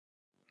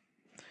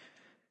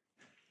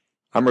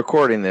I'm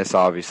recording this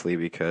obviously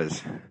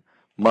because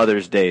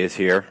Mother's Day is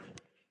here,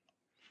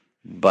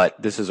 but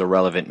this is a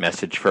relevant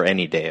message for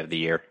any day of the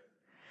year.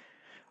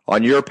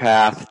 On your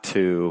path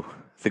to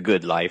the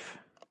good life,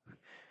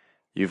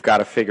 you've got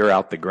to figure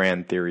out the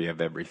grand theory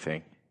of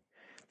everything.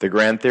 The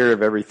grand theory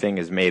of everything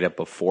is made up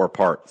of 4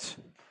 parts: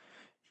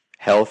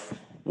 health,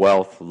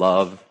 wealth,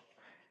 love,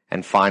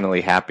 and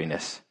finally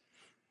happiness.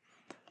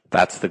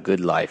 That's the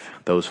good life,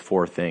 those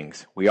 4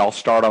 things. We all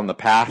start on the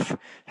path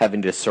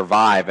having to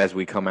survive as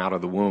we come out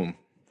of the womb.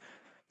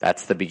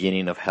 That's the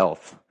beginning of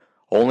health.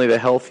 Only the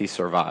healthy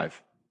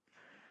survive.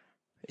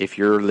 If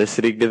you're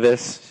listening to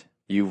this,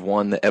 you've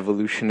won the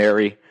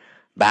evolutionary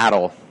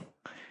battle.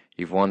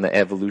 You've won the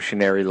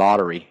evolutionary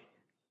lottery.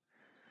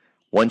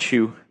 Once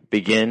you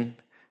begin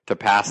to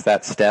pass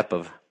that step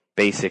of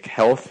basic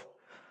health,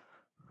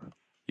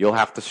 you'll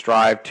have to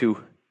strive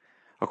to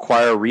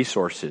acquire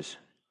resources.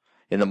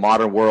 In the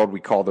modern world, we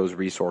call those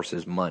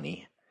resources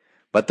money.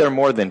 But they're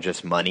more than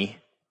just money.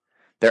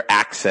 They're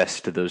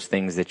access to those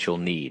things that you'll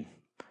need,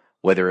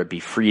 whether it be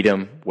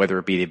freedom, whether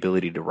it be the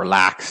ability to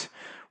relax,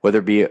 whether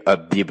it be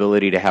the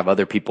ability to have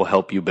other people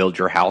help you build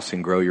your house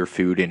and grow your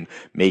food and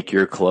make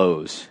your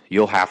clothes.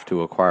 You'll have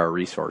to acquire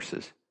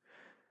resources.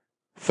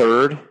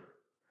 Third,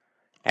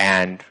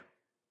 and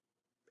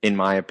in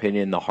my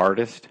opinion, the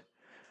hardest,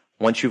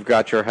 once you've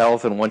got your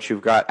health and once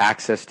you've got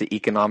access to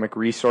economic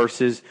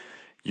resources,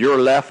 you're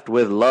left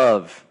with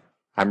love.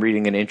 I'm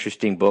reading an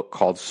interesting book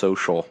called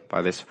Social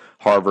by this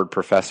Harvard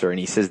professor, and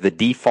he says the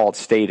default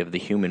state of the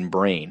human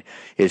brain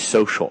is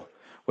social.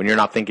 When you're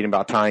not thinking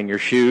about tying your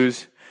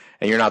shoes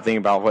and you're not thinking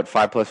about what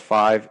 5 plus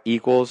 5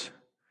 equals,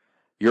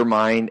 your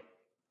mind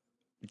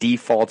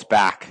defaults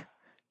back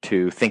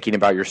to thinking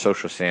about your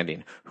social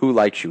standing. Who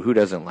likes you? Who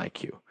doesn't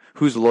like you?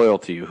 Who's loyal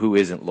to you? Who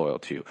isn't loyal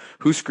to you?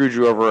 Who screwed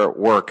you over at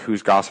work?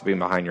 Who's gossiping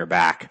behind your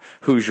back?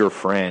 Who's your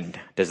friend?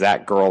 Does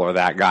that girl or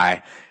that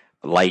guy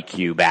like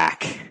you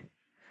back?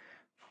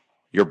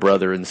 Your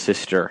brother and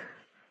sister,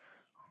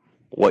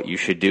 what you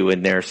should do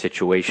in their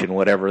situation,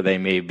 whatever they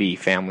may be.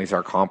 Families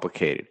are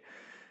complicated.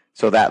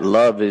 So that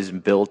love is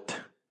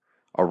built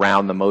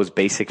around the most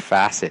basic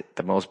facet,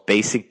 the most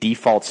basic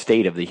default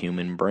state of the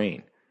human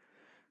brain,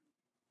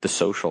 the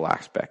social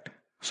aspect.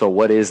 So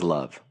what is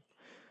love?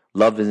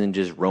 Love isn't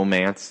just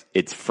romance.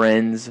 It's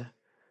friends,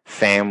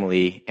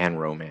 family, and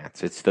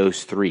romance. It's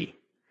those 3.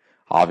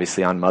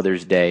 Obviously, on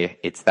Mother's Day,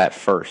 it's that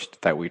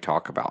first that we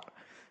talk about.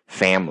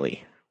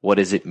 Family. What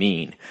does it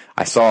mean?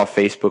 I saw a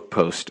Facebook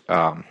post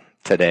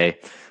today.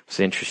 It was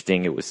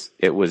interesting.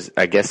 It was,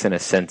 I guess, in a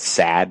sense,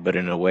 sad, but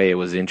in a way, it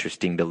was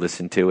interesting to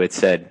listen to. It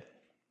said,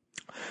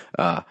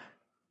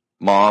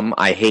 "Mom,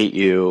 I hate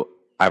you.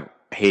 I've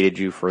hated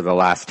you for the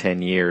last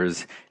 10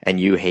 years, and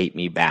you hate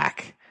me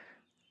back.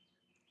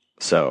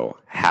 So,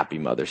 happy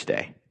Mother's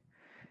Day."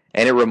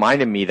 And it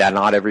reminded me that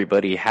not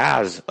everybody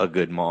has a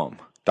good mom.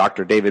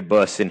 Dr. David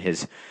Buss, in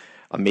his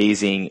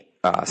amazing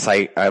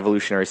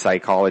evolutionary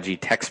psychology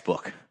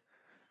textbook,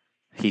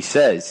 he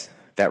says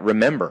that,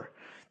 remember,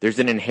 there's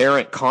an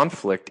inherent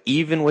conflict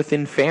even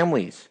within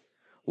families.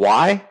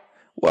 Why?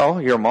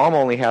 Well, your mom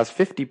only has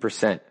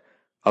 50%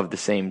 of the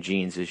same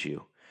genes as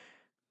you.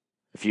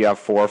 If you have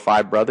 4 or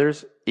 5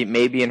 brothers, it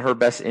may be in her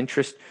best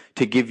interest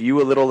to give you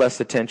a little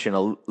less attention,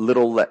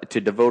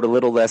 to devote a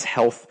little less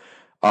health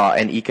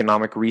and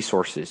economic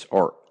resources,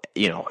 or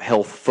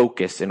health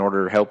focus, in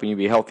order to helping you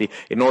be healthy,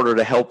 in order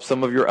to help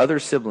some of your other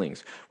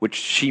siblings, which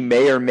she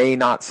may or may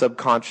not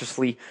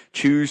subconsciously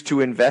choose to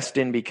invest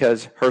in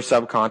because her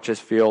subconscious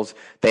feels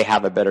they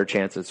have a better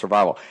chance at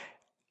survival.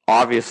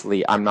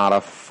 Obviously, I'm not a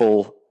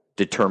full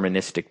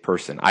deterministic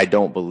person. I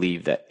don't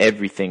believe that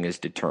everything is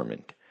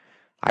determined.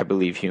 I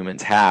believe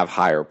humans have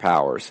higher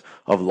powers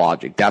of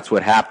logic. That's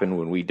what happened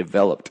when we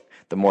developed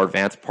the more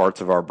advanced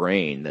parts of our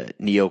brain, the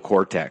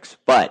neocortex.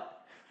 But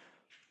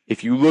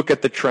if you look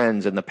at the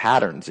trends and the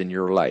patterns in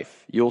your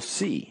life, you'll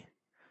see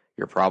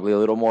you're probably a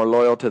little more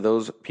loyal to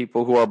those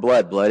people who are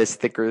blood. Blood is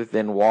thicker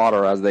than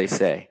water, as they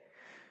say.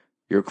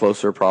 You're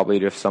closer probably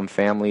to some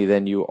family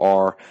than you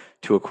are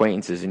to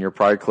acquaintances, and you're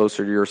probably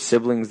closer to your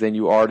siblings than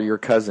you are to your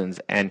cousins,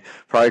 and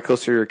probably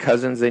closer to your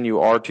cousins than you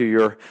are to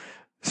your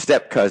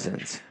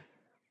step-cousins.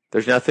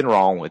 There's nothing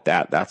wrong with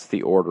that. That's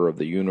the order of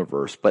the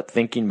universe. But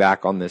thinking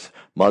back on this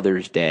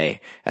Mother's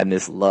Day and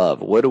this love,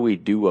 what do we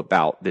do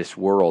about this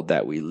world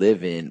that we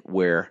live in,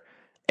 where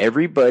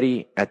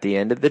everybody at the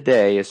end of the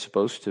day is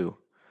supposed to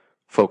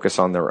focus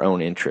on their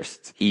own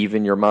interests,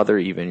 even your mother,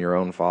 even your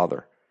own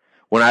father?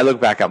 When I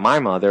look back at my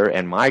mother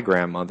and my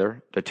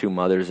grandmother, the 2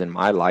 mothers in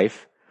my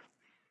life,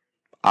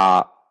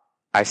 I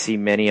see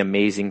many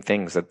amazing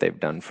things that they've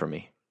done for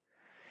me.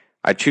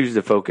 I choose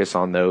to focus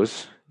on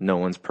those. No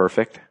one's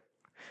perfect.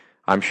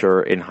 I'm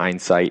sure in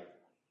hindsight,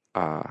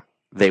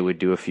 they would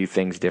do a few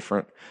things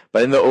different.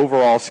 But in the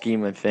overall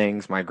scheme of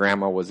things, my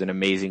grandma was an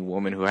amazing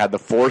woman who had the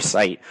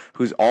foresight,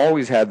 who's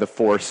always had the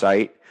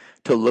foresight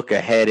to look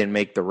ahead and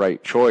make the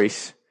right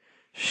choice.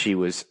 She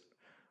was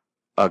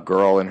a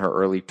girl in her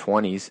early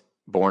 20s,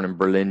 born in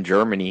Berlin,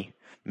 Germany,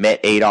 met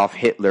Adolf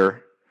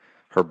Hitler,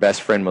 her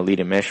best friend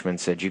Melita Mishman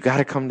said, "You got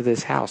to come to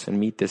this house and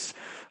meet this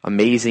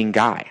amazing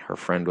guy." Her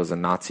friend was a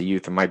Nazi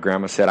youth, and my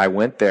grandma said, "I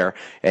went there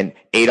and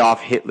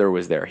Adolf Hitler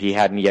was there. He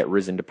hadn't yet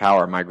risen to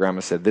power." My grandma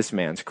said, "This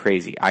man's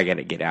crazy. I got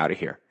to get out of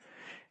here."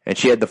 And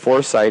she had the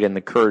foresight and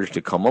the courage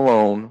to come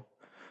alone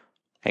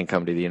and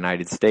come to the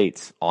United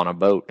States on a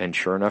boat. And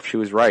sure enough, she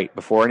was right.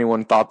 Before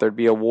anyone thought there'd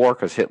be a war,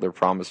 because Hitler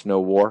promised no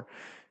war,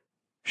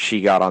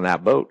 she got on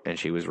that boat and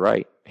she was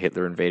right.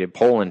 Hitler invaded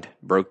Poland,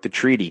 broke the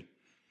treaty.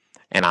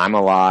 And I'm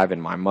alive,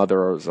 and my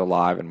mother is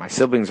alive, and my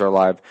siblings are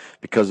alive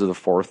because of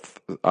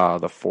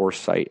the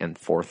foresight and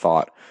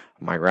forethought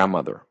of my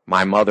grandmother.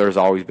 My mother has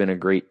always been a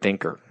great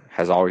thinker,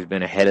 has always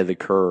been ahead of the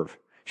curve.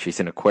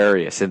 She's an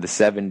Aquarius in the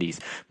 70s.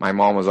 My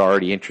mom was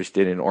already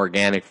interested in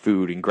organic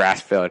food and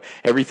grass-fed.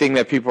 Everything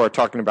that people are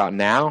talking about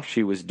now,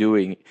 she was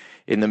doing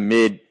in the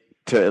mid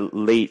to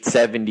late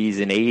 70s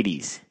and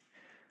 80s.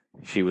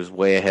 She was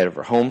way ahead of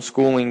her.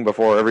 Homeschooling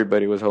before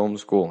everybody was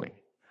homeschooling.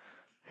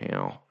 You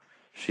know,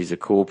 she's a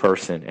cool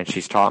person, and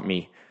she's taught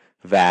me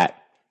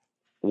that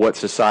what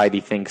society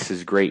thinks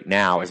is great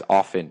now is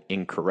often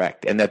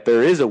incorrect, and that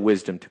there is a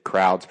wisdom to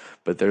crowds,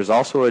 but there's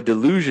also a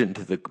delusion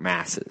to the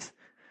masses.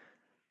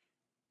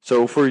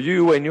 So for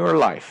you and your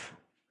life,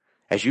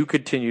 as you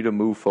continue to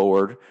move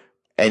forward,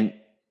 and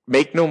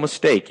make no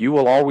mistake, you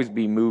will always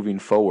be moving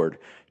forward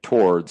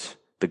towards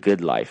the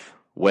good life,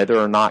 whether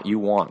or not you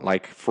want.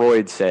 Like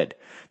Freud said,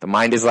 the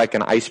mind is like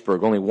an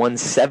iceberg. Only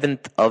 1/7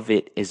 of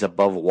it is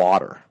above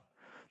water.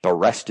 The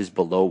rest is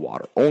below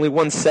water. Only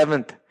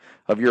 1/7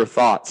 of your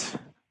thoughts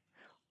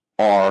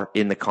are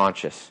in the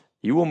conscious.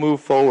 You will move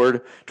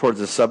forward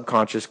towards a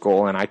subconscious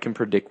goal, and I can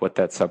predict what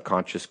that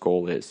subconscious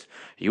goal is.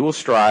 You will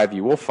strive,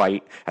 you will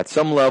fight at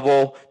some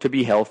level to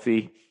be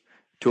healthy,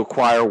 to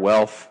acquire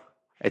wealth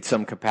at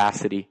some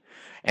capacity,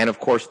 and of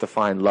course to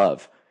find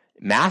love.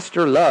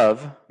 Master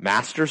love,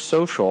 master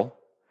social,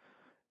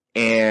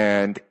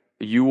 and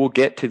you will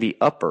get to the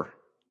upper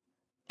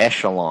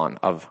echelon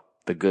of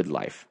the good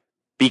life.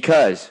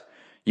 Because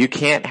you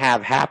can't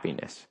have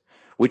happiness,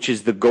 which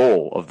is the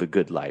goal of the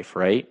good life,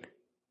 right?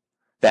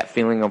 That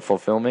feeling of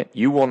fulfillment,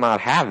 you will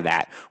not have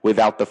that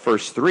without the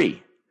first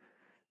three.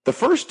 The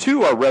first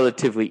two are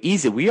relatively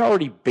easy. We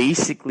already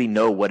basically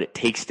know what it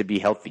takes to be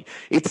healthy.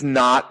 It's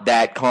not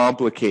that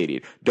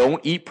complicated.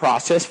 Don't eat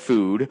processed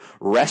food.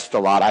 Rest a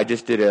lot. I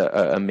just did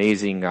an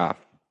amazing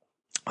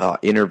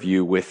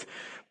interview with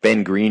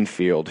Ben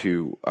Greenfield,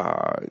 who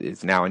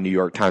is now a New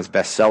York Times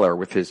bestseller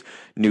with his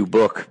new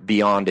book,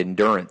 Beyond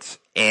Endurance.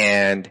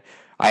 And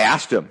I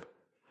asked him,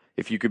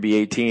 if you could be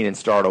 18 and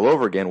start all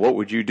over again, what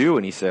would you do?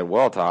 And he said,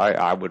 well, Ty,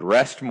 I would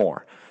rest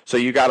more. So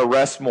you got to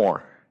rest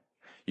more.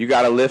 You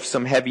got to lift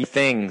some heavy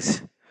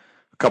things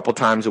a couple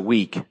times a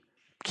week.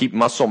 Keep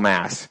muscle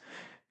mass.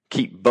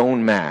 Keep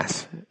bone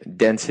mass,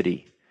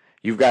 density.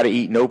 You've got to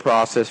eat no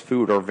processed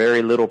food or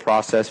very little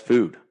processed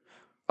food.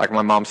 Like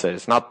my mom said,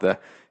 it's not the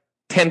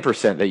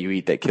 10% that you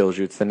eat that kills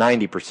you, it's the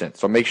 90%.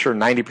 So make sure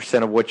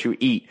 90% of what you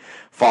eat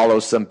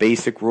follows some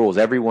basic rules.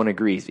 Everyone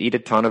agrees. Eat a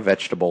ton of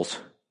vegetables.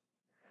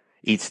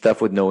 Eat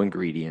stuff with no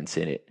ingredients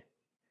in it.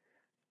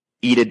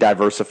 Eat a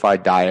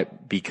diversified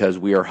diet because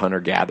we are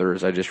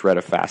hunter-gatherers. I just read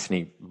a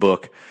fascinating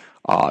book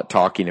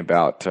talking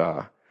about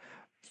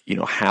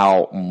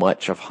how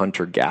much of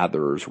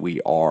hunter-gatherers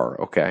we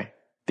are, okay?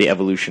 The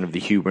Evolution of the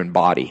Human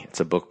Body. It's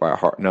a book by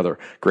another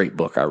great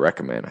book I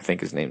recommend. I think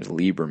his name is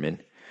Lieberman.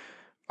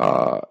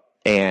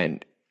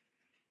 And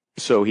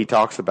so he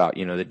talks about,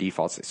 the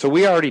defaults. So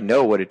we already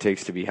know what it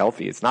takes to be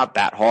healthy. It's not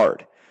that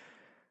hard.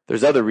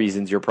 There's other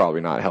reasons you're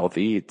probably not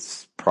healthy.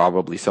 It's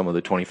probably some of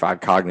the 25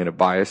 cognitive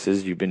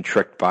biases. You've been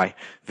tricked by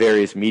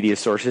various media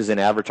sources and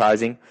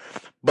advertising.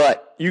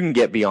 But you can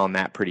get beyond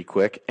that pretty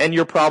quick. And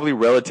you're probably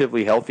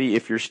relatively healthy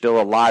if you're still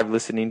alive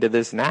listening to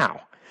this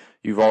now.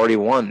 You've already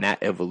won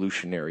that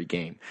evolutionary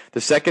game.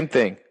 The second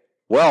thing,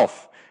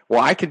 wealth.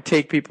 Well, I can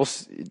take people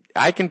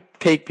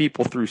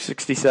through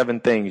 67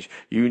 things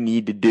you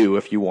need to do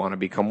if you want to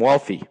become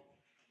wealthy.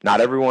 Not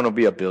everyone will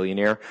be a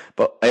billionaire,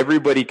 but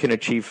everybody can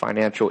achieve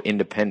financial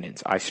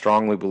independence. I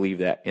strongly believe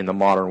that in the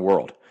modern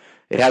world.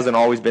 It hasn't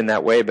always been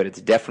that way, but it's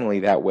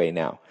definitely that way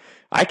now.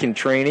 I can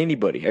train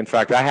anybody. In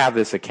fact, I have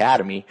this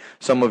academy.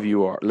 Some of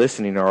you are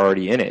listening are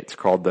already in it. It's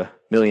called the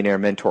Millionaire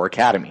Mentor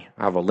Academy.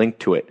 I have a link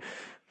to it.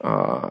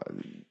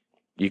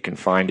 You can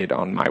find it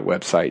on my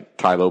website,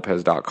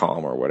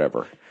 tylopez.com or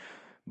whatever.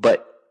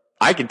 But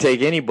I can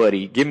take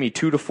anybody, give me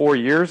 2 to 4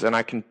 years, and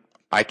I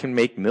can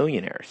make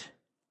millionaires.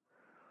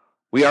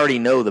 We already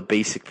know the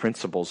basic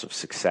principles of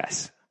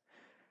success.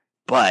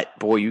 But,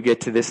 boy, you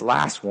get to this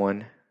last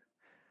one,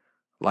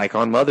 like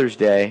on Mother's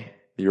Day,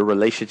 your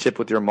relationship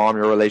with your mom,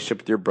 your relationship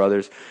with your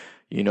brothers.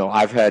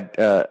 I've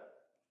had,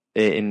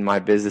 in my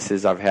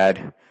businesses, I've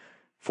had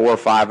 4 or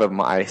 5 of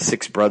my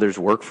 6 brothers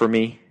work for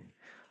me.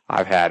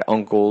 I've had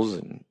uncles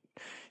and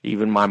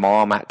even my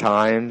mom at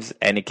times,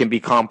 and it can be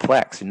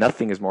complex.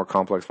 Nothing is more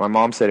complex. My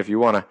mom said if you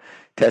want to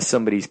test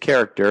somebody's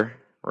character,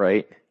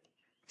 right,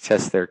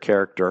 test their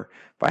character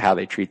by how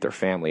they treat their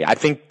family. I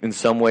think in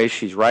some ways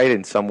she's right.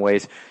 In some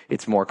ways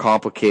it's more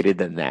complicated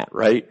than that,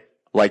 right?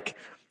 Like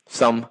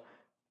some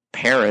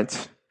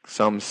parents,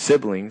 some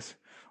siblings,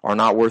 are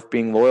not worth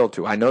being loyal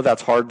to. I know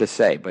that's hard to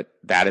say, but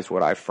that is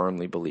what I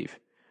firmly believe.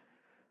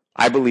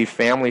 I believe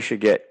family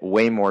should get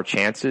way more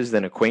chances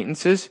than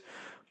acquaintances,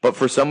 but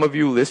for some of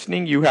you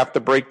listening, you have to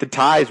break the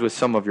ties with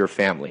some of your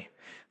family.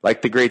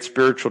 Like the great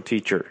spiritual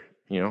teacher,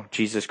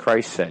 Jesus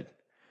Christ said,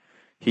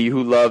 "He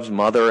who loves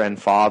mother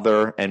and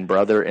father and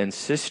brother and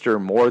sister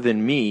more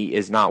than me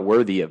is not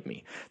worthy of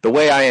me." The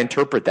way I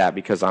interpret that,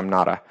 because I'm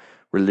not a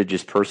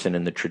religious person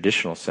in the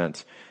traditional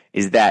sense,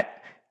 is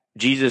that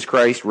Jesus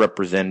Christ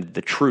represented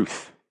the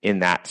truth in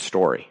that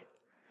story.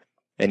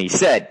 And he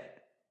said,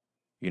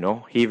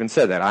 he even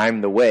said that,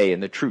 "I'm the way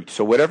and the truth."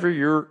 So whatever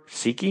you're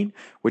seeking,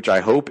 which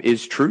I hope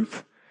is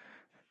truth,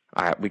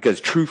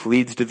 because truth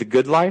leads to the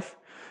good life,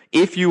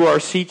 if you are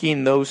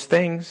seeking those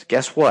things,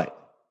 guess what?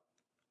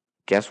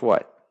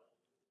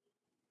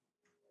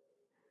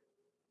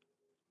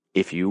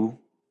 If you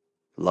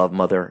love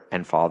mother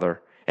and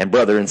father and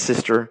brother and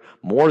sister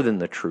more than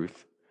the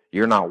truth,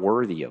 you're not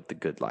worthy of the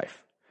good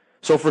life.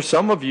 So for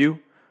some of you,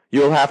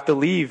 you'll have to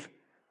leave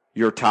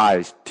your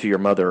ties to your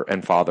mother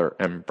and father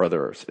and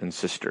brothers and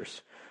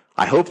sisters.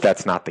 I hope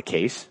that's not the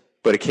case,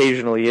 but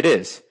occasionally it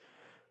is.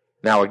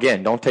 Now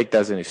again, don't take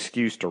that as an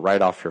excuse to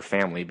write off your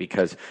family,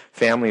 because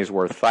family is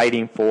worth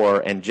fighting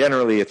for, and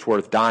generally it's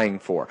worth dying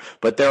for.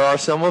 But there are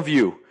some of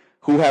you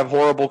who have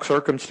horrible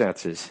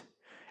circumstances,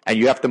 and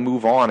you have to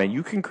move on, and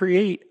you can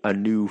create a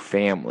new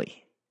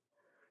family,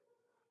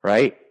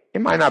 right? It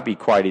might not be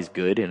quite as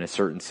good in a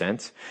certain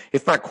sense.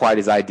 It's not quite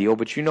as ideal,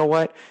 but you know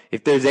what?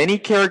 If there's any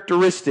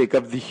characteristic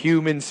of the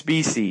human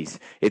species,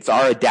 it's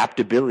our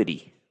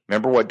adaptability.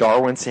 Remember what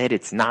Darwin said?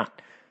 It's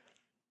not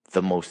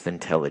the most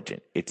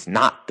intelligent. It's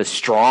not the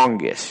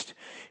strongest.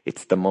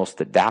 It's the most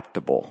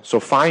adaptable.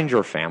 So find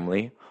your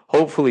family.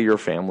 Hopefully your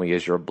family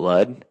is your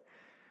blood.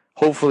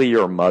 Hopefully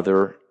your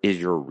mother is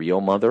your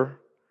real mother.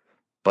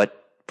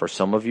 But for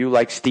some of you,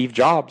 like Steve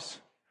Jobs,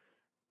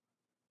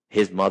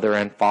 his mother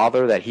and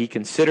father that he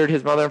considered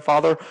his mother and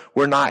father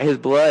were not his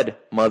blood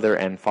mother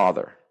and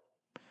father.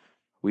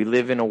 We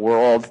live in a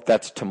world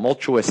that's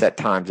tumultuous at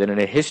times, and in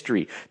a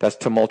history that's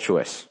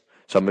tumultuous.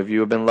 Some of you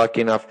have been lucky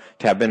enough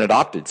to have been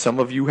adopted. Some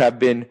of you have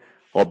been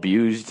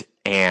abused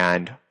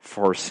and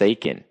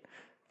forsaken.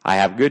 I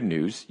have good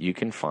news. You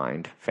can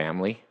find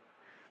family.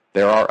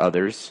 There are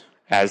others.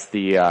 I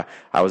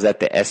was at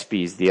the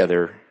ESPYs the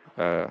other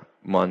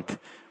month,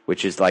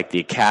 which is like the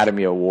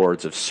Academy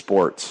Awards of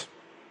sports.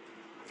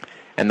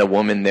 And the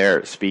woman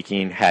there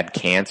speaking had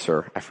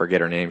cancer. I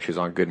forget her name. She was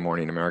on Good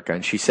Morning America.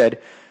 And she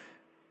said,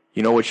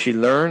 what she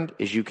learned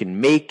is you can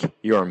make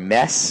your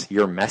mess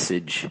your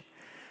message.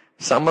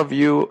 Some of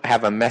you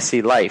have a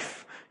messy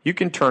life. You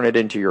can turn it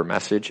into your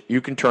message.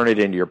 You can turn it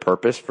into your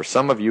purpose. For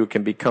some of you, it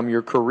can become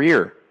your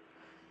career.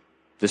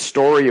 The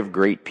story of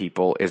great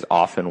people is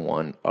often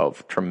one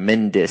of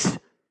tremendous,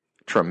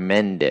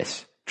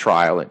 tremendous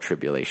trial and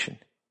tribulation.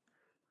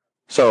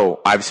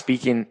 So I'm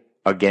speaking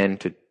again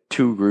to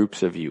two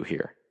groups of you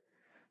here.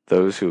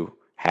 Those who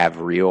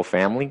have real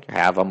family,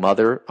 have a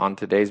mother on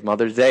today's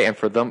Mother's Day, and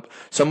for them,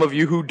 some of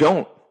you who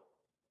don't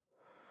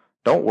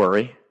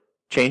worry.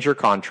 Change your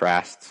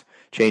contrasts.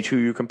 Change who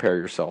you compare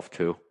yourself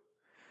to.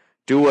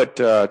 Do what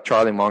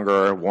Charlie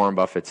Munger or Warren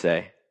Buffett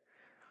say.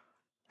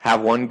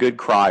 Have one good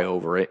cry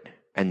over it,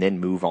 and then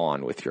move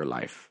on with your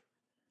life.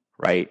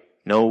 Right?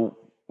 No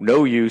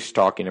use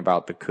talking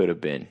about the could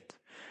have been.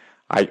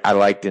 I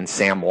liked in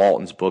Sam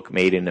Walton's book,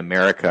 Made in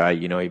America,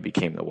 he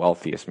became the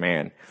wealthiest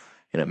man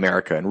in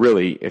America. And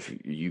really, if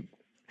you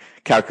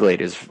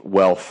calculate his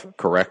wealth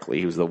correctly,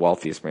 he was the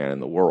wealthiest man in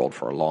the world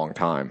for a long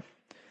time.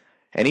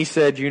 And he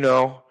said,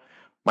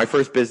 my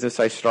first business,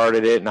 I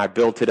started it and I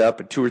built it up,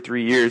 and 2 or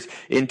 3 years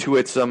into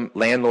it, some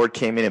landlord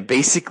came in and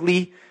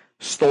basically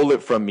stole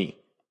it from me.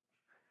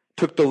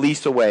 Took the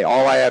lease away,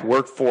 all I had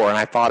worked for, and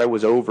I thought it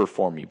was over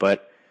for me.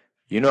 But,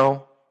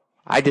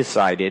 I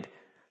decided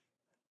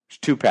there's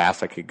 2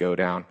 paths I could go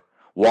down.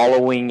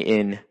 Wallowing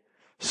in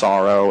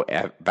sorrow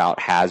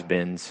about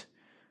has-beens,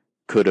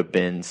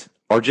 could-have-beens,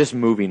 or just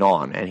moving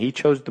on. And he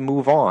chose to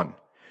move on,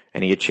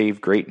 and he achieved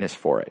greatness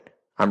for it.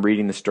 I'm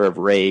reading the story of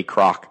Ray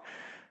Kroc,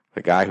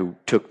 the guy who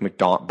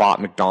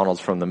bought McDonald's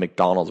from the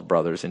McDonald's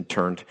brothers and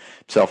turned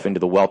himself into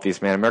the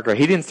wealthiest man in America.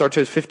 He didn't start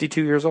till he was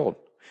 52 years old.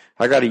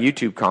 I got a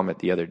YouTube comment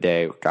the other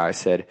day. A guy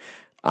said,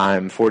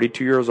 "I'm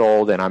 42 years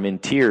old and I'm in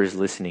tears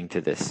listening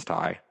to this,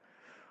 Ty.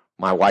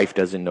 My wife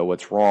doesn't know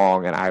what's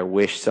wrong, and I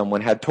wish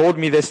someone had told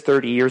me this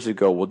 30 years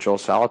ago." Well, Joel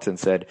Salatin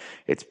said,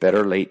 it's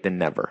better late than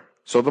never.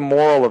 So the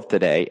moral of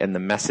today, and the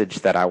message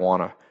that I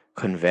want to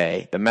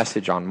convey, the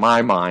message on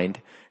my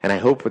mind, and I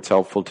hope it's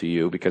helpful to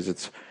you, because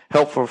it's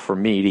helpful for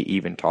me to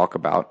even talk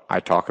about. I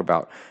talk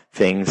about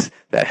things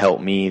that help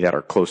me, that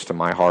are close to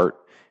my heart,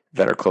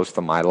 that are close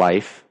to my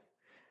life.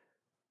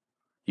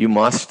 You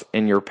must,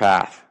 in your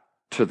path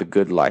to the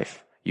good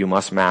life, you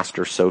must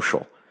master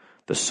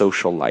the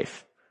social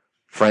life.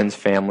 Friends,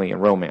 family,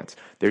 and romance.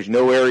 There's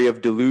no area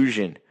of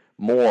delusion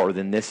more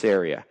than this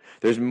area.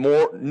 There's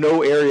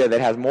no area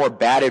that has more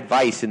bad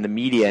advice in the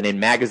media and in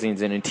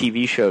magazines and in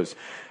TV shows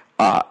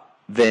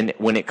than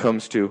when it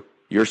comes to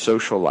your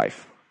social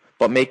life.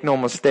 But make no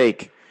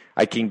mistake,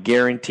 I can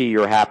guarantee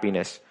your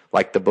happiness,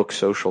 like the book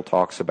Social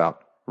talks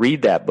about.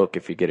 Read that book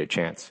if you get a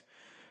chance.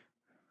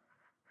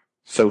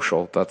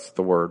 Social, that's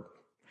the word.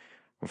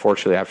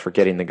 Unfortunately, I'm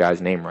forgetting the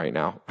guy's name right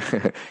now.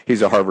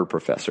 He's a Harvard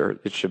professor.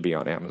 It should be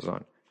on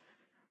Amazon.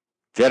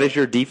 That is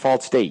your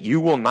default state. You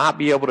will not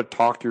be able to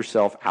talk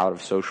yourself out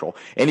of social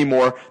any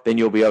more than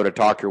you'll be able to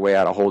talk your way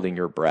out of holding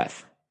your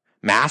breath.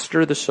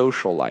 Master the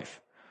social life.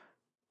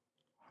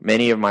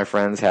 Many of my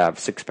friends have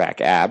six-pack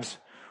abs,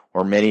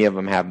 or many of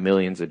them have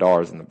millions of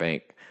dollars in the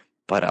bank,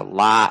 but a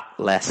lot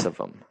less of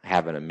them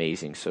have an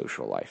amazing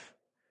social life.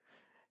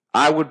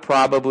 I would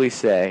probably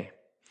say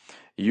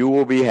you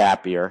will be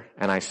happier,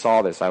 and I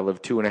saw this. I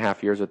lived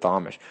 2.5 years with the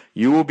Amish.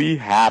 You will be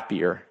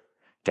happier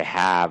to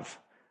have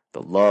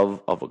the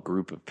love of a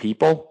group of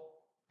people,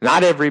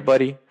 not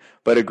everybody,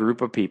 but a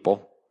group of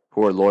people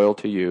who are loyal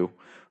to you,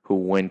 who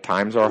when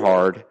times are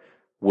hard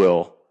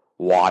will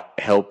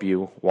help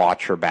you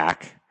watch your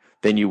back,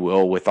 than you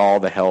will with all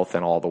the health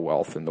and all the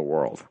wealth in the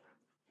world.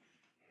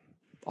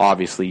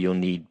 Obviously, you'll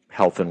need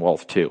health and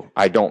wealth too.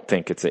 I don't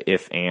think it's an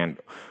if and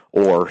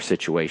or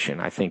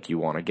situation. I think you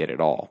want to get it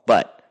all.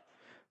 But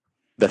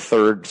the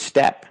third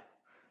step,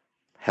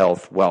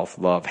 health, wealth,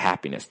 love,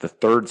 happiness. The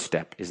third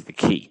step is the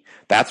key.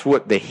 That's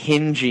what the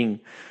hinging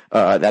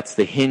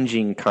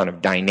kind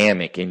of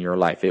dynamic in your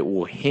life. It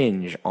will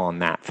hinge on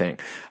that thing.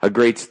 A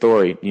great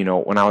story,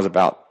 when I was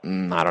about,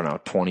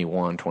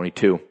 21,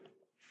 22,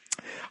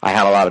 I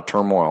had a lot of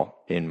turmoil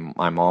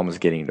my mom was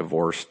getting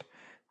divorced.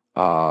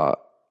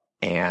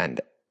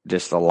 And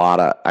just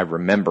I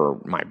remember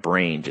my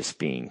brain just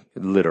being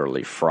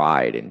literally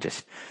fried and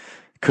just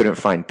couldn't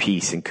find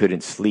peace and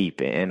couldn't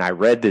sleep. And I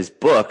read this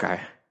book, it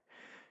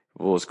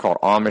was called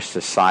Amish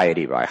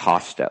Society by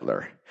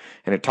Hofstetler.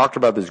 And it talked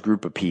about this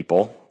group of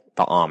people,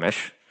 the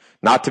Amish,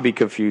 not to be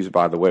confused,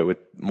 by the way, with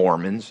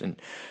Mormons.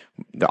 And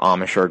the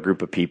Amish are a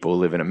group of people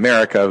who live in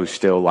America who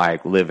still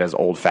live as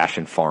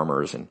old-fashioned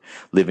farmers and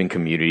live in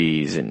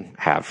communities and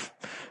have,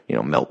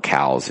 milk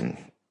cows and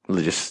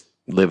just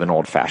live an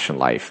old-fashioned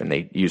life. And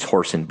they use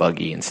horse and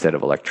buggy instead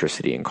of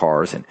electricity and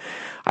cars. And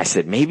I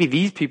said, maybe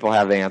these people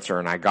have the answer.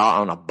 And I got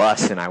on a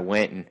bus and I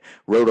went and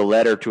wrote a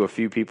letter to a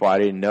few people I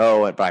didn't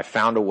know, but I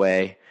found a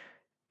way.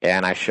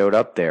 And I showed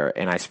up there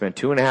and I spent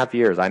 2.5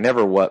 years. I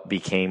never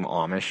became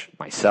Amish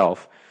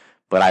myself,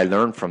 but I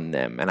learned from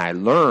them. And I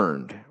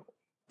learned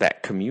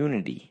that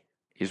community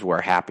is where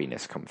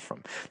happiness comes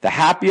from. The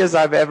happiest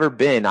I've ever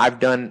been,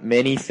 I've done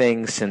many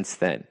things since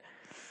then.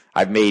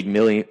 I've made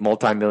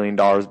multi-million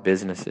dollars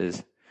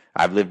businesses.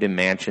 I've lived in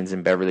mansions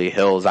in Beverly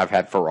Hills. I've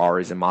had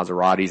Ferraris and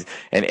Maseratis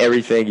and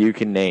everything you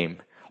can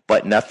name.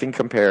 But nothing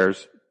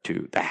compares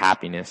to the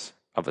happiness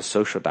of a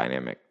social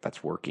dynamic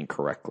that's working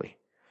correctly.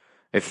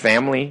 If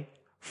family,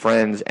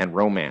 friends, and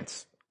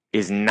romance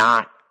is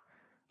not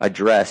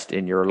addressed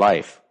in your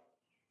life,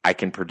 I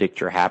can predict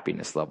your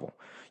happiness level.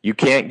 You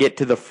can't get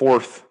to the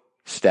fourth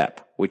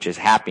step, which is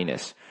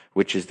happiness,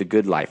 which is the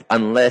good life,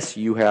 unless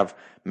you have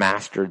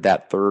mastered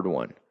that third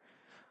one.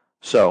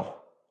 So,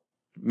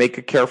 make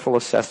a careful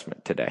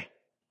assessment today.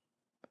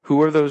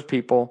 Who are those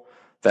people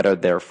that are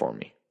there for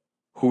me?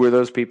 Who are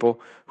those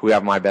people who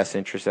have my best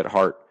interest at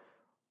heart,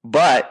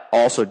 but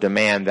also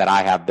demand that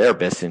I have their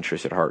best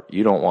interest at heart?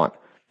 You don't want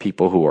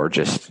people who are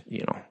just,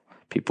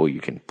 people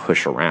you can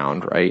push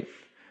around, right?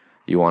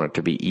 You want it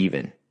to be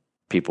even.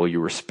 People you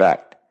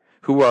respect.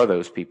 Who are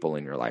those people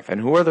in your life? And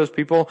who are those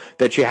people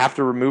that you have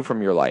to remove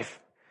from your life?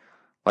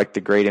 Like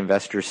the great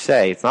investors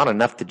say, it's not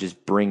enough to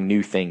just bring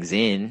new things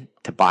in,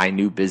 to buy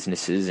new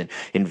businesses and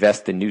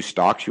invest in new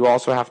stocks. You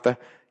also have to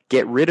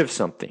get rid of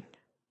something.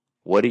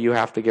 What do you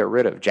have to get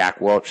rid of?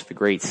 Jack Welch, the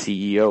great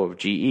CEO of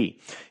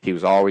GE, he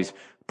was always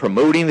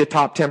promoting the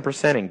top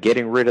 10% and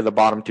getting rid of the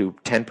bottom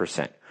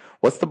 10%.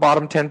 What's the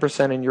bottom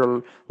 10% in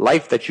your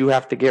life that you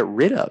have to get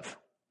rid of?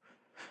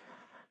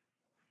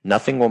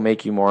 Nothing will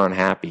make you more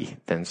unhappy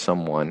than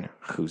someone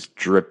who's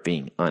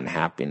dripping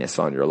unhappiness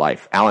on your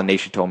life. Alan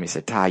Nation told me, he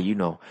said, Ty,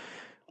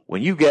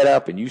 when you get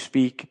up and you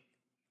speak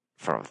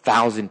for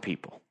 1,000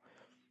 people,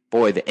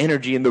 boy, the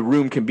energy in the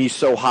room can be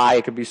so high,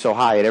 it can be so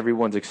high and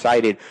everyone's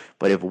excited.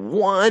 But if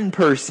one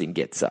person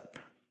gets up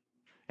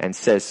and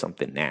says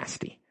something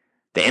nasty,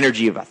 the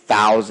energy of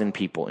 1,000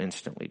 people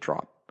instantly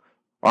drop.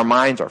 Our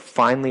minds are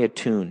finally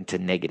attuned to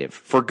negative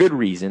for good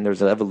reason.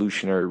 There's an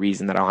evolutionary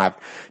reason that I don't have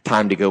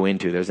time to go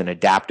into. There's an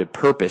adaptive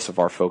purpose of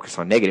our focus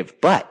on negative.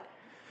 But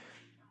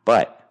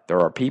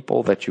there are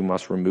people that you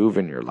must remove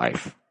in your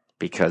life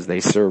because they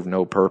serve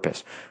no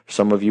purpose.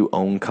 Some of you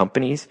own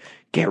companies.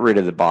 Get rid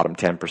of the bottom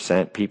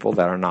 10%, people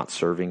that are not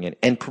serving it,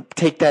 and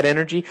take that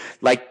energy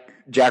like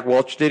Jack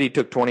Welch did. He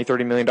took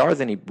 $20-30 million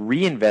and he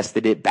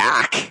reinvested it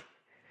back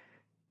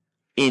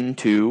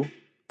into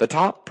the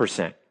top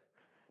percent.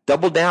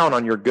 Double down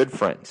on your good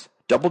friends.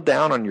 Double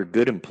down on your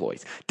good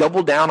employees.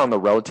 Double down on the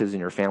relatives in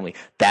your family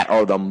that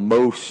are the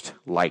most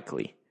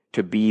likely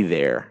to be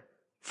there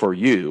for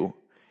you,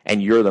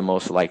 and you're the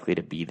most likely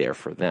to be there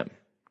for them.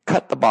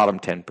 Cut the bottom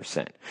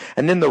 10%.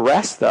 And then the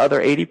rest, the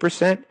other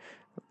 80%,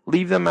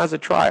 leave them as a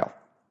trial.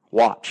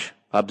 Watch.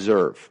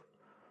 observe,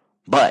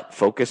 but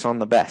focus on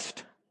the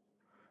best.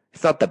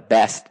 It's not the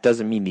best.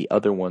 Doesn't mean the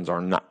other ones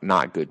are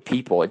not good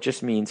people. It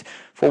just means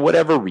for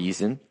whatever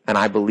reason, and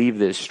I believe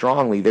this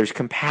strongly, there's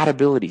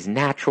compatibilities,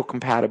 natural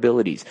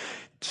compatibilities.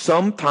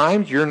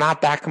 Sometimes you're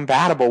not that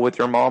compatible with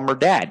your mom or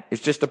dad.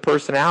 It's just a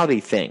personality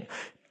thing.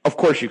 Of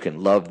course, you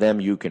can love them,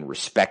 you can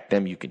respect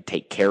them, you can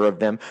take care of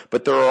them,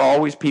 but there are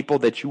always people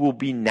that you will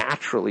be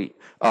naturally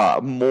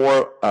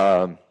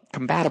more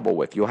compatible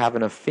with. You'll have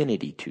an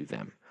affinity to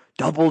them.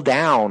 Double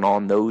down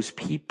on those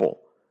people,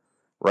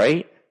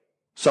 right?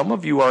 Some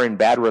of you are in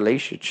bad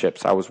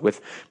relationships. I was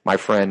with my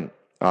friend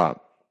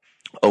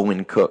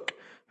Owen Cook,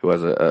 who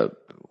has a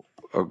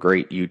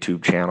great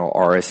YouTube channel,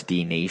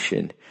 RSD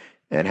Nation,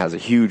 and has a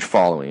huge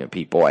following of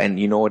people. And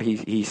you know what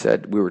he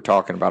said? We were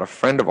talking about a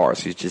friend of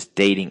ours who's just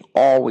dating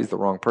always the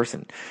wrong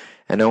person.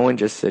 And Owen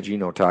just said,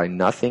 Ty,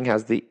 nothing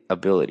has the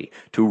ability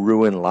to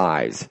ruin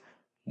lives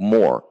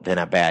more than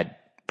a bad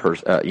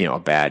a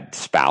bad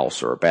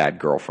spouse or a bad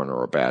girlfriend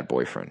or a bad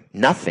boyfriend.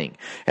 Nothing.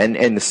 And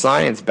the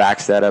science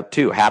backs that up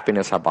too.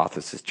 Happiness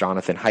hypothesis.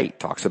 Jonathan Haidt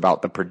talks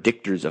about the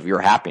predictors of your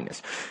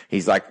happiness.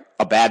 He's like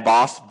a bad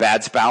boss,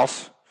 bad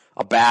spouse,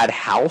 a bad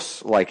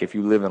house. Like if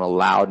you live in a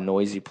loud,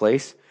 noisy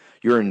place,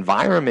 your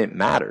environment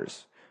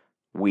matters.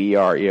 We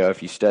are,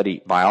 if you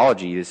study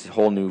biology, this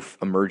whole new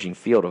emerging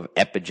field of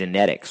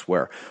epigenetics,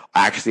 where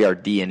actually our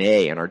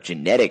DNA and our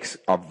genetics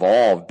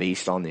evolve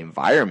based on the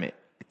environment.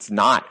 It's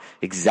not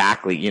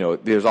exactly,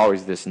 there's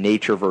always this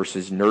nature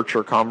versus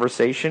nurture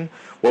conversation.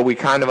 Well, we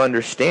kind of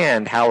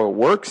understand how it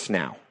works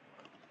now,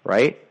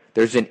 right?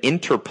 There's an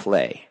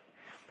interplay.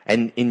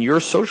 And in your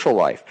social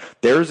life,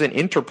 there's an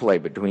interplay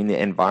between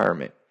the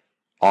environment,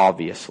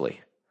 obviously.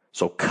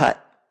 So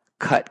cut.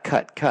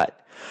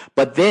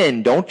 But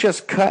then don't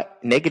just cut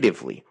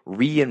negatively.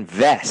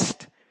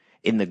 Reinvest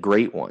in the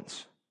great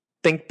ones.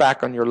 Think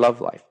back on your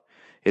love life.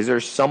 Is there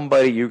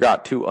somebody you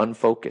got too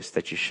unfocused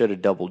that you should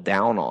have doubled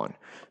down on?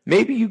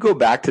 Maybe you go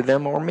back to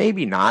them, or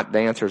maybe not.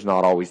 The answer is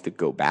not always to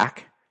go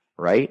back,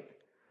 right?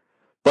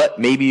 But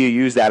maybe you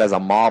use that as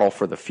a model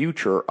for the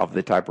future of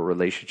the type of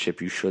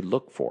relationship you should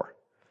look for.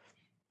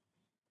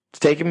 It's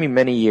taken me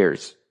many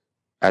years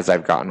as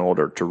I've gotten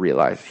older to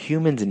realize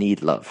humans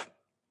need love.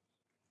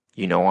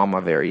 I'm a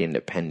very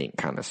independent,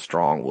 kind of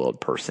strong-willed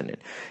person.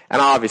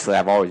 And obviously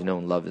I've always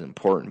known love is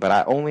important,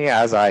 but only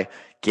as I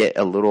get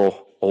a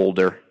little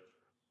older,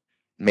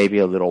 maybe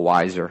a little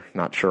wiser.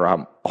 Not sure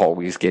I'm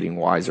always getting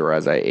wiser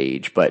as I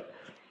age, but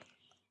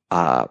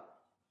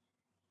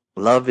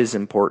love is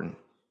important.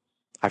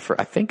 I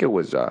think it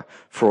was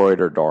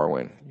Freud or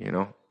Darwin,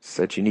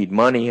 said you need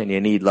money and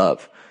you need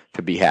love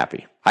to be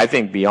happy. I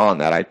think beyond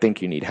that, I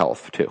think you need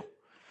health too.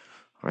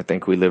 I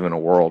think we live in a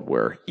world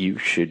where you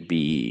should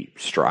be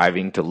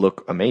striving to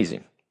look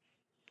amazing.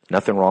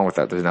 Nothing wrong with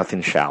that. There's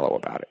nothing shallow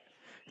about it.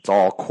 It's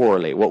all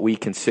correlated. What we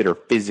consider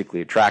physically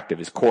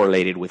attractive is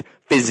correlated with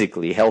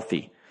physically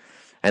healthy.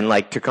 And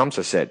like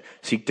Tecumseh said,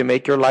 seek to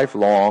make your life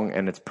long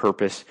and its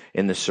purpose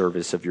in the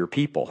service of your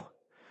people.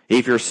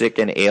 If you're sick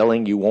and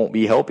ailing, you won't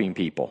be helping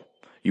people.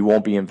 You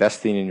won't be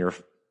investing in your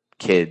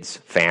kids,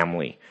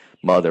 family,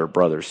 mother,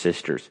 brothers,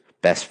 sisters,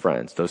 best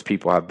friends. Those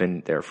people have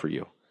been there for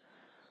you.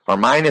 Our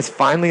mind is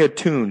finally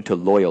attuned to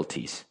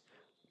loyalties.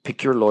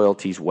 Pick your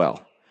loyalties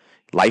well.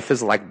 Life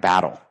is like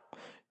battle.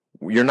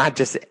 You're not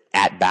just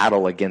at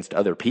battle against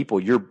other people.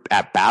 You're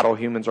at battle.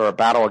 Humans are at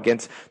battle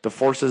against the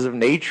forces of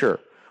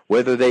nature,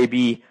 whether they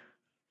be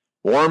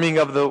warming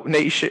of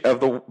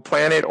the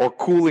planet or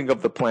cooling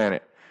of the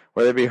planet,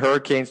 whether it be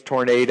hurricanes,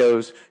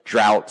 tornadoes,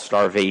 drought,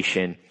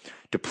 starvation,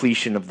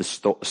 depletion of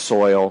the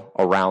soil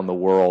around the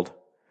world,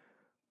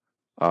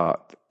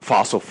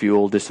 fossil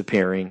fuel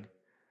disappearing,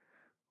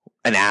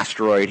 an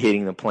asteroid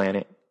hitting the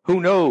planet. Who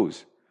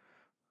knows?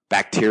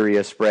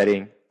 Bacteria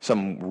spreading,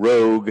 some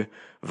rogue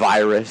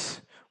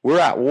virus.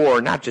 We're at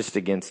war not just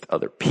against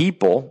other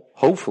people,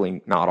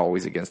 hopefully not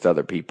always against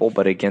other people,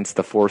 but against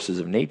the forces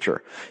of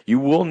nature. You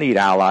will need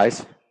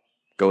allies.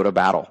 Go to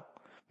battle.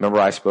 Remember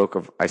I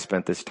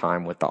spent this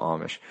time with the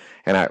Amish.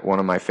 And one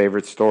of my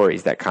favorite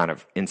stories that kind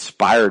of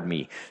inspired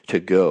me to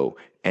go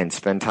and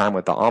spend time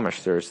with the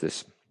Amish, there's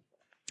this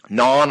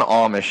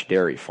non-Amish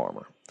dairy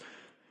farmer.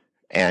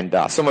 And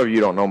some of you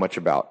don't know much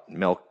about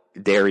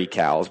dairy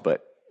cows,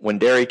 but when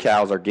dairy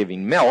cows are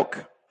giving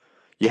milk,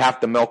 you have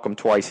to milk them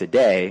twice a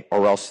day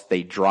or else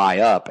they dry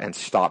up and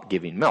stop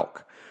giving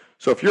milk.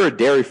 So if you're a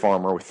dairy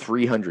farmer with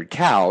 300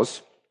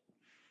 cows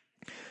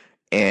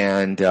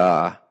and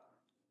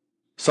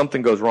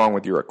something goes wrong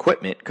with your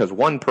equipment, because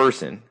one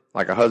person,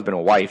 like a husband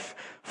and wife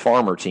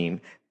farmer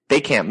team,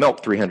 they can't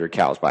milk 300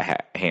 cows by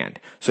hand.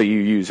 So you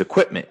use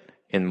equipment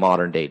in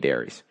modern day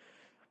dairies.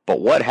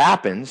 But what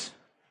happens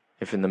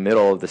if in the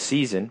middle of the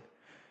season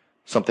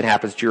something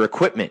happens to your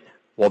equipment?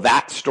 Well,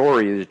 that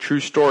story is a true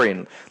story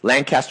in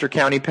Lancaster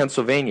County,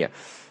 Pennsylvania.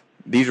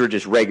 These were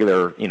just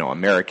regular,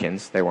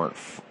 Americans. They weren't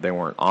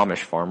Amish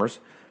farmers.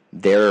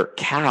 Their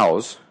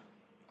cows,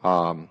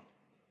 their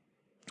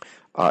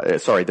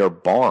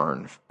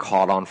barn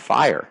caught on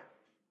fire.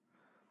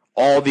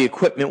 All the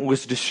equipment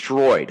was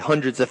destroyed,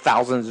 hundreds of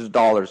thousands of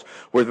dollars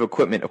worth of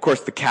equipment. Of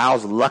course, the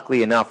cows,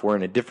 luckily enough, were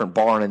in a different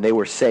barn and they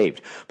were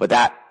saved. But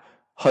that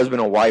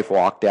husband and wife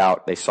walked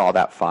out, they saw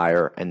that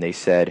fire, and they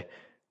said,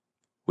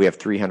 we have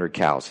 300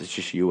 cows. It's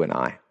just you and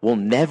I. We'll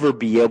never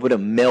be able to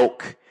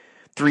milk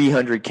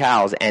 300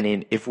 cows.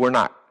 And if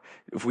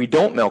we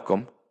don't milk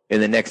them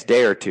in the next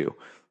day or two,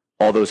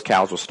 all those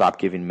cows will stop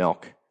giving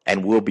milk.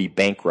 And we'll be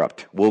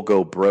bankrupt. We'll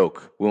go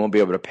broke. We won't be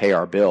able to pay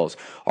our bills.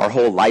 Our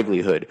whole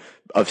livelihood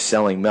of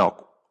selling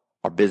milk,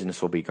 our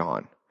business will be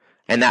gone.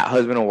 And that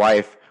husband and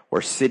wife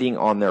were sitting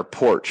on their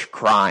porch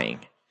crying,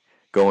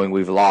 going,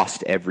 we've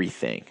lost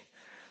everything.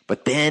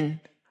 But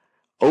then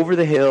over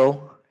the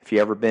hill, if you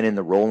ever been in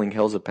the rolling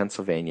hills of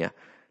Pennsylvania,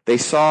 they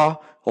saw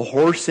a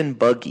horse and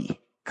buggy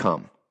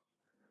come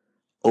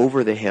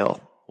over the hill.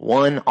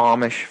 One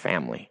Amish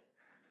family.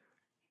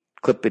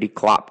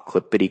 Clippity-clop,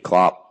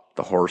 clippity-clop,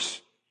 the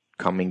horse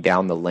coming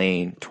down the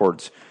lane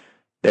towards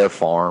their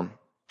farm,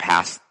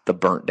 past the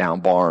burnt down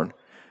barn.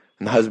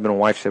 And the husband and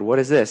wife said, what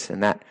is this?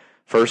 And that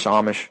first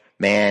Amish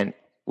man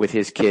with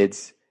his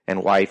kids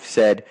and wife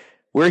said,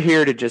 we're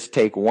here to just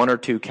take 1 or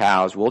 2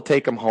 cows. We'll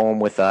take them home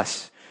with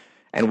us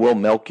and we'll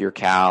milk your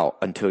cow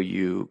until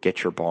you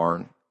get your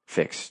barn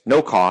fixed.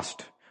 No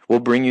cost. We'll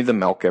bring you the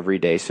milk every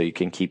day so you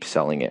can keep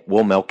selling it.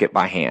 We'll milk it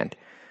by hand.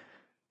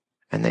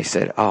 And they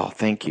said, oh,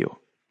 thank you.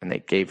 And they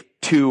gave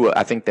 2,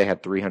 I think they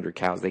had 300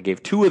 cows. They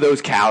gave 2 of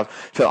those cows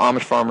to the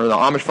Amish farmer. The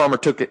Amish farmer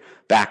took it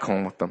back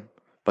home with them.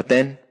 But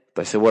then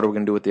they said, what are we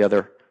going to do with the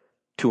other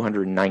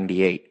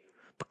 298?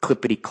 But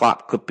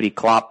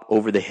clippity-clop,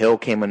 over the hill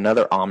came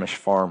another Amish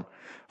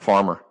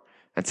farmer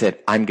and said,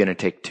 I'm going to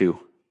take 2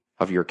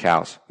 of your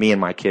cows. Me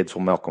and my kids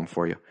will milk them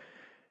for you.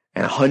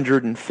 And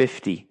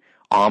 150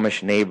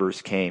 Amish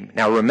neighbors came.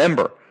 Now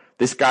remember,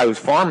 this guy whose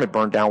farm had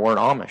burned down weren't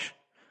Amish.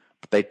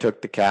 But they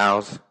took the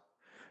cows.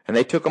 And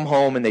they took them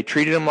home and they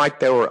treated them like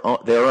they were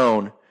their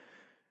own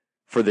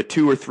for the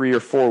 2 or 3 or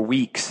 4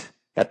 weeks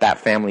that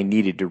family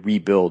needed to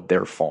rebuild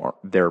their farm,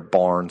 their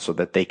barn, so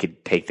that they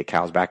could take the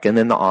cows back. And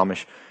then the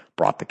Amish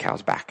brought the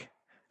cows back.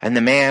 And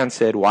the man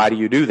said, why do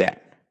you do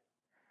that?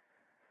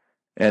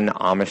 And the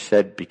Amish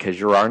said, because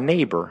you're our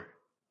neighbor.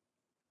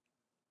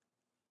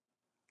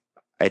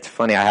 It's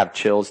funny, I have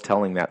chills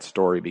telling that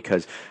story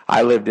because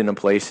I lived in a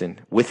place in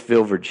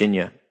Wytheville,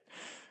 Virginia,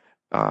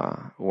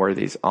 where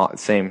these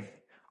same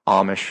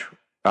Amish,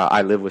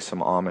 I live with some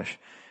Amish.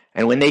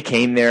 And when they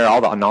came there,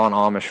 all the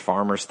non-Amish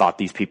farmers thought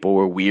these people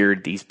were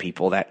weird, these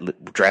people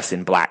that dress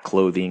in black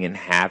clothing and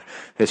have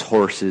these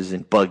horses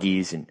and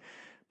buggies.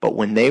 But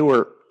when they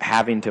were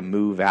having to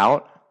move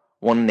out,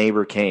 one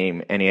neighbor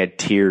came and he had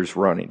tears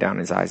running down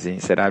his eyes. And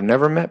he said, I've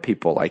never met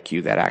people like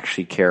you that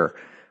actually care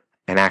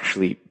and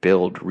actually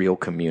build real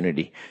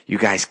community. You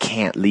guys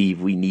can't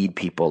leave. We need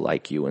people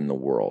like you in the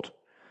world.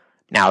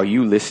 Now,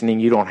 you listening,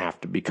 you don't have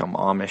to become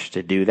Amish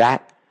to do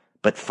that.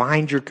 But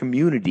find your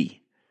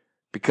community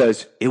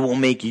because it will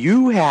make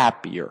you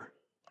happier.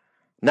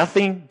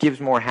 Nothing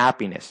gives more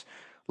happiness,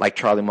 like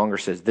Charlie Munger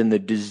says, than the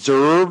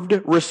deserved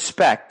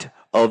respect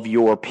of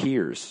your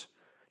peers.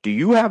 Do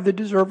you have the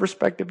deserved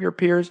respect of your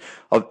peers?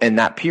 And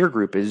that peer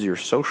group is your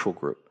social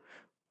group.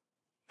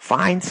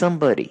 Find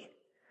somebody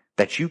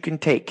that you can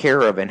take care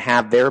of and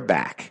have their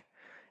back.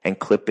 And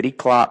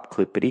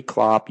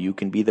clippity-clop, you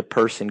can be the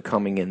person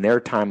coming in their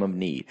time of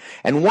need.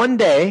 And one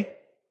day,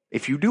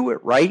 if you do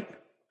it right,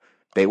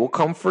 they will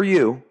come for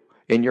you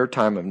in your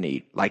time of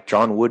need. Like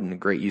John Wooden, the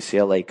great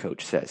UCLA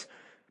coach, says,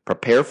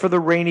 prepare for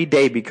the rainy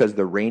day because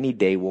the rainy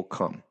day will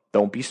come.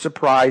 Don't be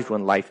surprised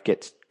when life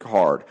gets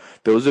hard.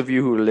 Those of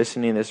you who are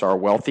listening to this are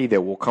wealthy. There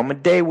will come a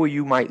day where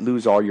you might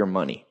lose all your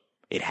money.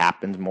 It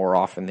happens more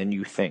often than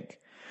you think.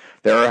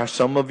 There are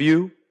some of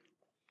you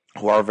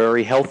who are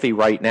very healthy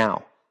right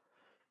now.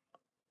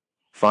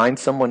 Find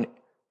someone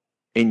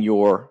in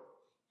your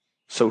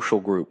social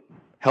group.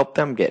 Help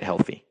them get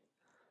healthy.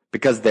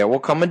 Because there will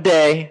come a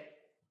day,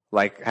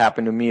 like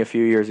happened to me a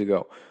few years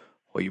ago,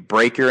 where you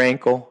break your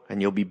ankle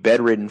and you'll be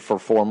bedridden for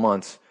 4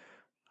 months.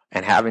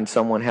 And having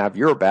someone have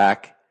your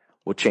back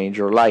will change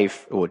your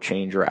life. It will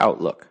change your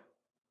outlook.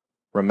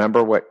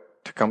 Remember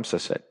what Tecumseh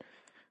said.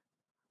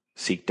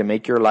 Seek to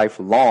make your life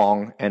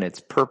long and its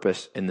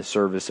purpose in the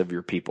service of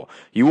your people.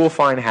 You will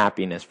find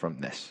happiness from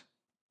this.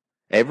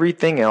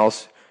 Everything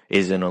else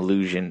is an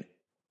illusion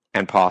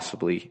and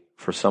possibly,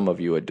 for some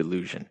of you, a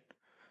delusion.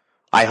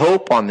 I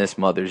hope on this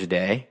Mother's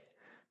Day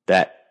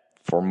that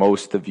for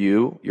most of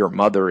you, your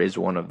mother is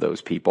one of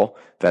those people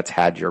that's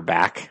had your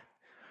back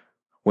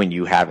when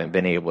you haven't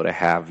been able to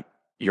have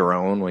your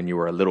own when you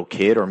were a little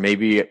kid, or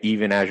maybe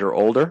even as you're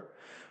older.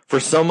 For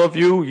some of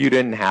you, you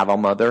didn't have a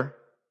mother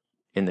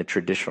in the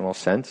traditional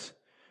sense,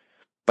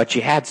 but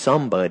you had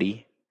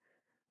somebody.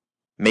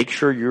 Make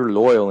sure you're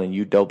loyal and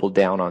you double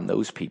down on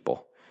those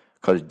people,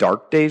 because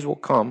dark days will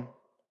come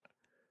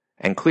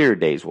and clear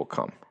days will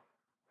come.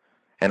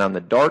 And on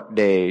the dark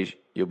days,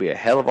 you'll be a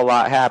hell of a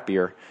lot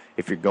happier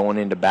if you're going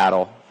into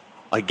battle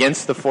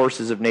against the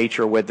forces of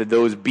nature, whether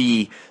those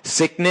be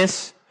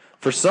sickness.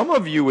 For some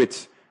of you,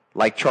 it's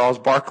like Charles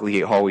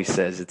Barkley always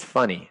says, it's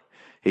funny.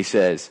 He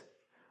says,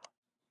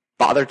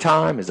 Father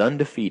Time is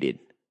undefeated.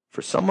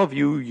 For some of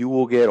you, you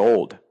will get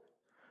old.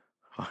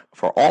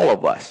 For all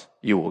of us,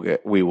 we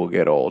will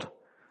get old.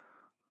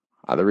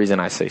 The reason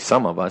I say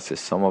some of us is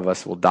some of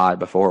us will die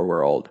before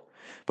we're old.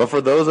 But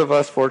for those of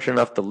us fortunate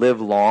enough to live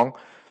long,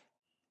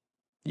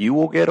 you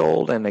will get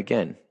old. And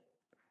again,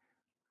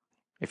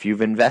 if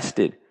you've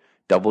invested,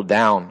 double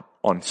down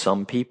on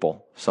some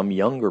people, some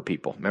younger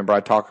people. Remember, I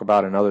talk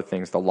about in other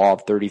things, the law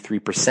of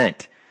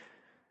 33%.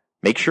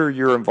 Make sure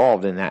you're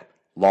involved in that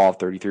law of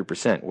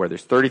 33%, where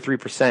there's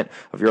 33%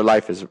 of your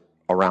life is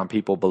around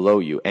people below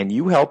you, and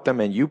you help them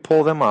and you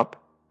pull them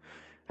up.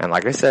 And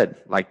like I said,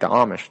 like the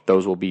Amish,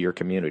 those will be your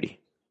community.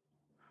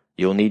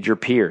 You'll need your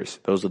peers.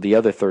 Those are the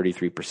other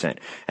 33%.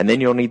 And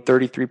then you'll need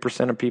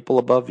 33% of people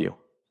above you.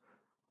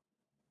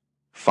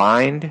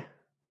 Find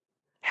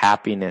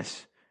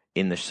happiness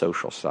in the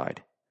social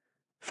side.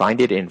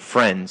 Find it in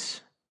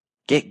friends.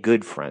 Get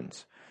good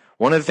friends.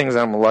 One of the things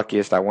I'm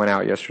luckiest, I went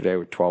out yesterday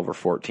with 12 or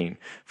 14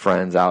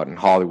 friends out in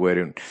Hollywood,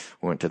 and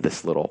we went to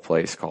this little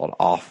place called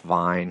Off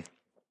Vine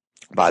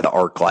by the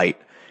ArcLight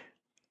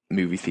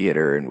movie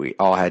theater, and we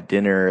all had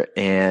dinner,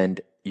 and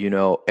you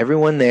know,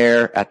 everyone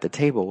there at the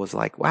table was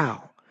like,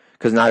 wow,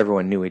 because not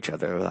everyone knew each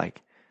other. They were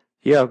like,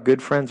 you have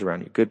good friends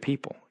around you, good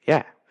people.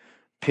 Yeah,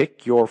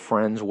 pick your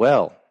friends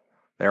well.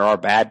 There are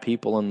bad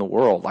people in the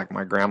world, like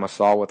my grandma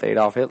saw with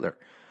Adolf Hitler.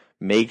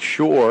 Make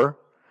sure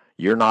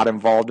you're not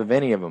involved with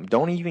any of them.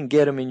 Don't even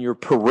get them in your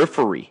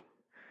periphery.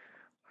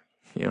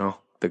 You know,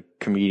 the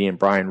comedian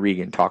Brian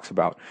Regan talks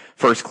about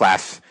first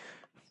class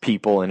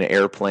people in an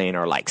airplane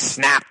are like,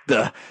 snap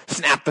the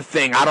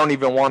thing. I don't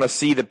even want to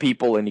see the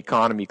people in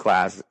economy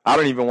class. I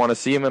don't even want to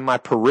see them in my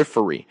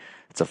periphery.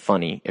 It's a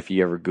funny, if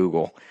you ever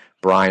Google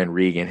Brian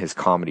Regan, his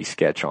comedy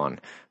sketch on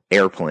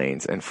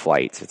airplanes and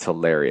flights, it's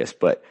hilarious.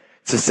 But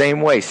it's the same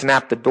way.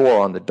 Snap the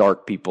door on the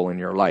dark people in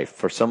your life.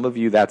 For some of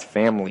you, that's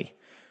family.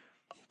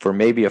 For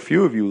maybe a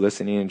few of you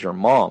listening, it's your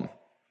mom.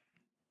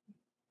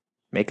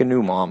 Make a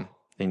new mom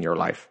in your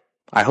life.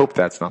 I hope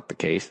that's not the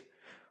case.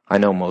 I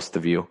know most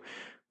of you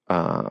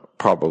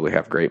probably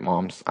have great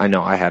moms. I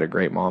know I had a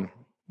great mom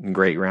and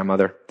great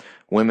grandmother.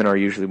 Women are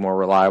usually more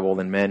reliable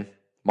than men.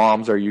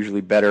 Moms are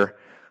usually better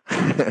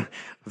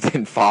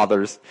than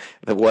fathers.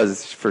 That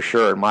was for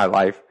sure in my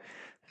life.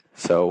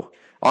 So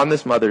on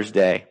this Mother's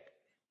Day,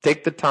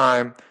 take the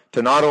time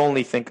to not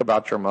only think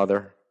about your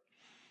mother,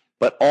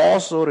 but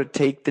also to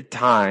take the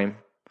time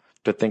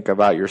to think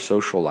about your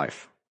social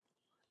life.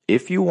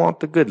 If you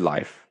want the good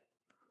life,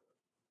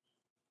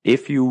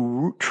 if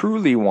you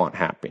truly want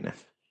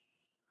happiness,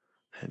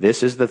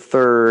 this is the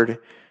third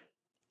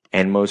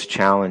and most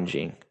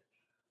challenging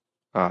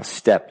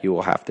step you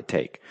will have to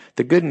take.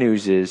 The good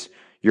news is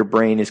your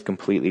brain is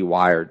completely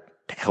wired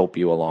to help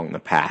you along the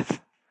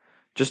path.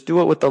 Just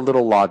do it with a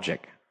little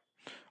logic.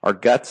 Our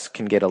guts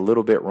can get a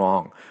little bit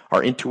wrong.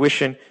 Our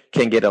intuition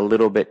can get a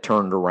little bit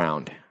turned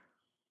around.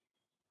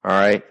 All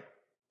right?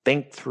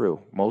 Think through.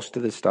 Most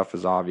of this stuff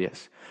is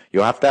obvious.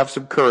 You'll have to have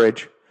some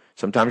courage.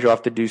 Sometimes you'll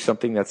have to do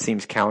something that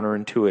seems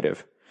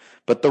counterintuitive.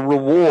 But the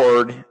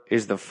reward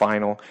is the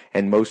final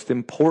and most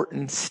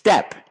important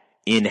step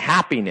in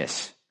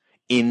happiness,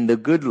 in the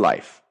good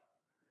life.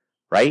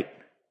 Right?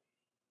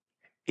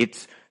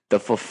 It's the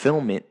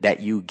fulfillment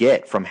that you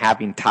get from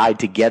having tied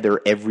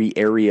together every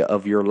area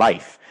of your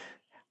life.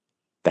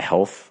 The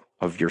health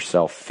of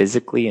yourself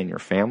physically and your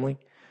family,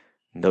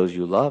 and those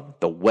you love,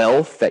 the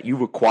wealth that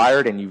you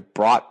acquired and you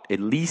brought, at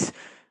least,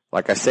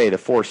 like I say, the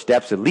 4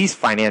 steps, at least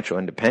financial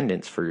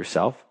independence for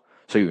yourself,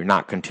 so you're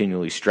not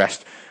continually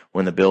stressed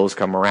when the bills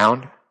come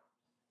around.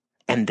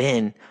 And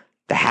then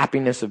the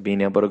happiness of being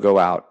able to go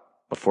out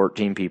with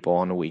 14 people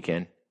on the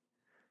weekend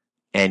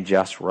and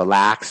just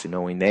relax,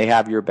 knowing they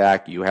have your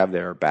back, you have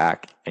their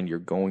back, and you're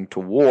going to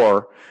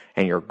war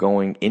and you're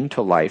going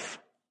into life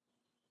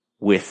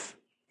with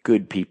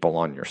good people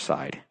on your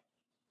side.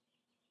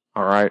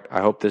 All right.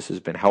 I hope this has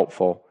been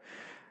helpful.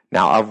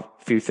 Now, a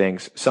few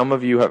things. Some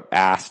of you have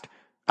asked,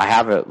 I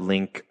have a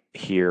link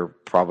here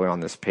probably on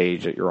this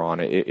page that you're on.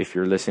 If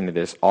you're listening to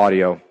this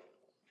audio,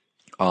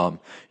 you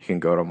can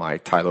go to my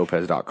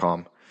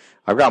tylopez.com.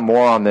 I've got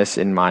more on this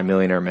in my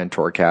Millionaire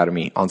Mentor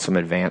Academy on some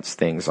advanced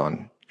things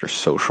on your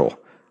social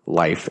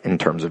life in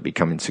terms of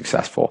becoming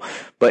successful.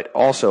 But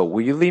also,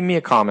 will you leave me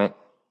a comment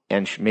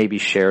and maybe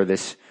share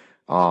this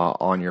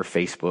on your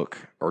Facebook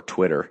or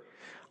Twitter?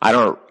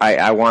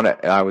 I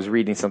was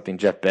reading something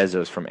Jeff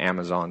Bezos from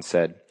Amazon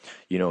said,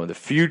 you know, the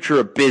future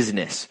of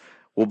business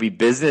will be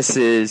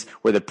businesses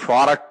where the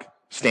product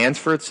stands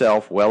for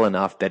itself well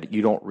enough that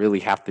you don't really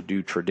have to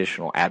do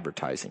traditional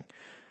advertising.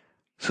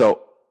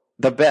 So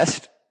the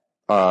best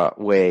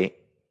way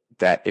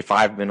that if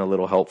I've been a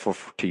little helpful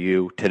to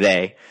you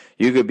today,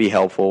 you could be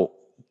helpful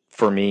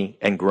for me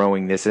and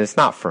growing this. And it's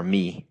not for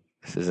me.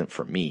 This isn't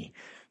for me.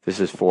 This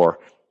is for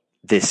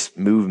this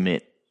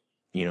movement,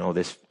 you know,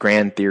 this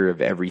grand theory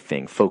of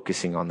everything,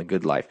 focusing on the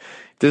good life.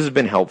 If this has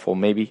been helpful,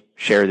 maybe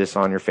share this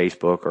on your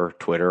Facebook or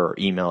Twitter or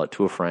email it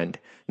to a friend.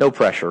 No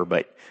pressure,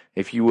 but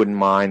if you wouldn't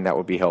mind, that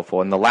would be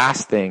helpful. And the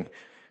last thing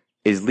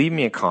is leave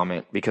me a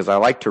comment, because I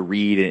like to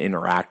read and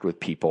interact with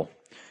people.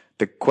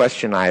 The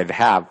question I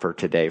have for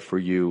today for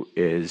you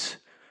is,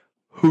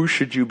 who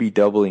should you be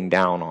doubling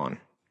down on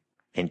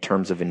in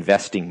terms of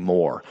investing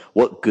more?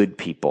 What good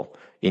people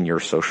in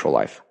your social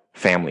life,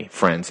 family,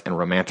 friends, and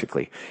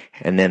romantically?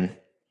 And then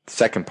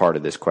second part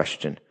of this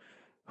question,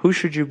 who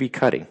should you be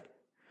cutting?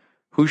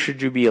 Who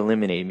should you be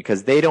eliminating?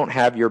 Because they don't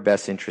have your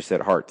best interests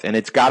at heart. And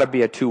it's got to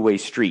be a two-way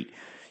street.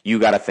 You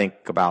got to think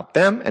about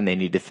them, and they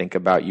need to think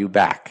about you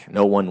back.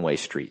 No one-way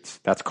streets.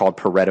 That's called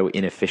Pareto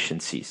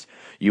inefficiencies.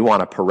 You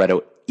want a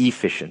Pareto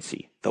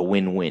efficiency, the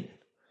win-win.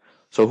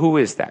 So who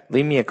is that?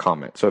 Leave me a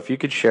comment. So if you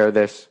could share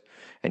this,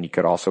 and you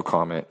could also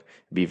comment,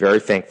 be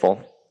very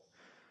thankful.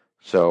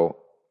 So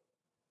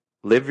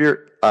live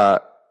your,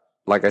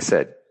 like I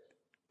said,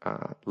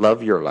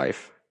 love your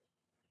life,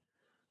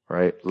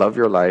 right? Love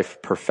your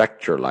life,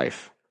 perfect your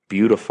life,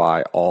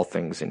 beautify all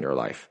things in your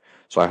life.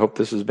 So I hope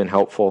this has been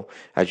helpful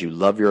as you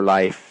love your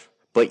life,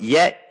 but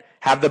yet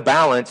have the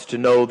balance to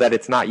know that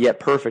it's not yet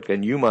perfect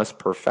and you must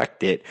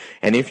perfect it.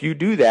 And if you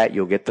do that,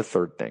 you'll get the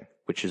third thing,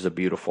 which is a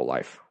beautiful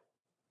life.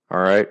 All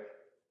right?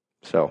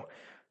 So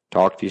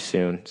talk to you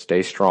soon.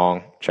 Stay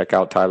strong. Check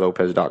out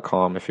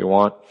TaiLopez.com if you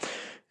want.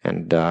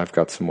 And I've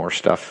got some more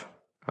stuff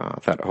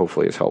that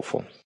hopefully is helpful.